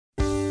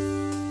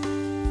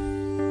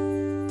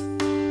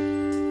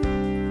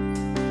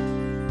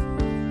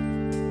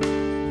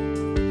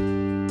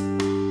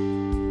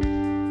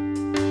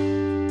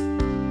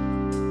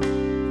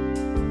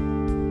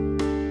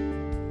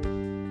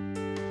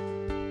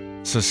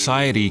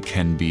Society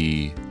can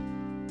be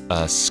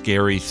a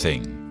scary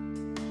thing.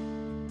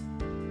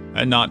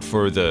 And not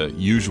for the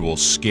usual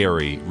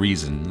scary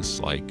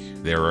reasons, like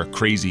there are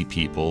crazy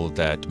people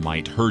that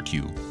might hurt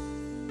you.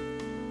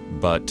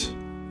 But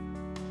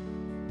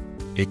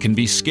it can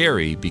be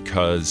scary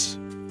because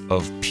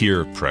of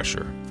peer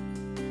pressure.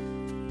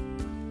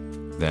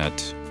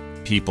 That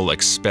people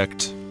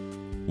expect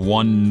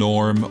one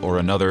norm or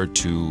another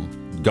to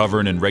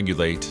govern and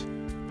regulate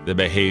the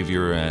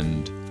behavior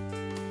and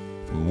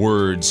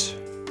words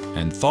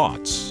and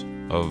thoughts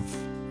of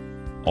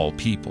all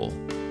people.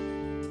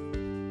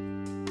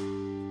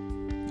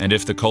 And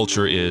if the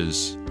culture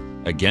is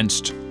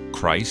against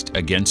Christ,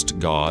 against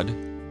God,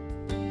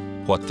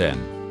 what then?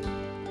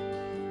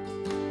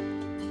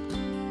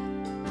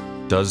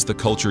 Does the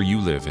culture you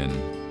live in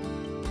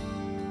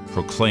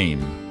proclaim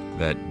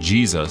that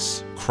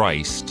Jesus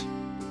Christ,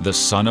 the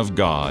Son of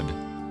God,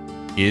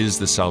 is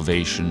the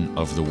salvation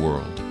of the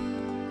world?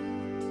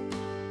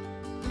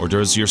 Or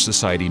does your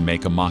society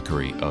make a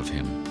mockery of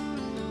him?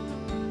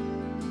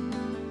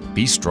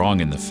 Be strong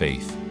in the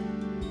faith.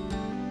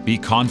 Be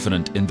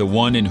confident in the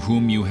one in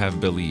whom you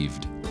have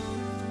believed.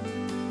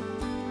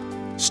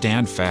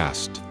 Stand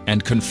fast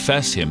and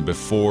confess him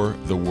before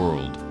the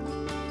world,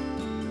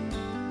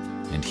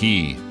 and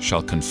he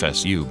shall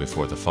confess you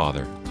before the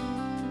Father.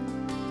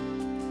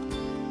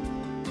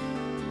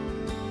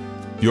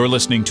 You're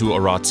listening to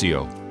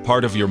Oratio,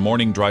 part of your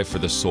morning drive for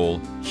the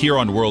soul, here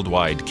on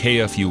Worldwide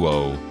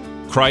KFUO.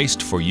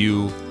 Christ for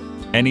you,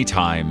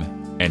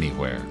 anytime,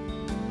 anywhere.